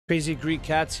Crazy Greek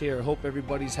Cats here. Hope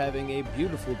everybody's having a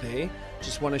beautiful day.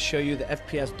 Just want to show you the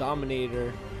FPS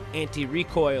Dominator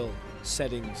anti-recoil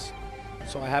settings.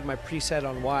 So I have my preset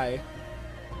on Y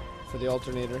for the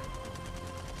alternator.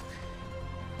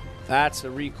 That's the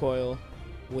recoil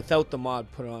without the mod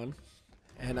put on.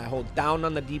 And I hold down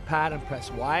on the D-pad and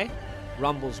press Y.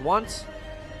 Rumbles once.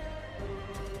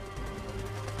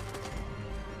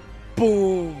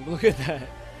 Boom! Look at that.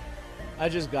 I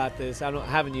just got this. I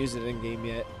haven't used it in game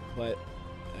yet, but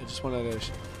I just wanted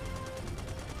to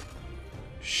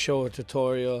show a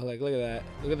tutorial. Like, look at that.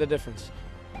 Look at the difference.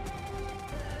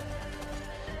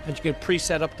 And you can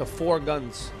preset up to 4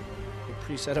 guns. You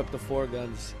can preset up to 4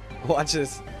 guns. Watch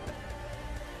this.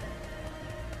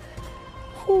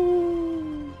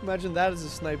 Whoo! Imagine that as a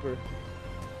sniper.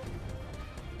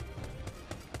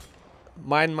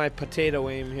 Mind my potato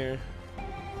aim here.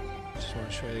 Just want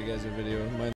to show you guys a video.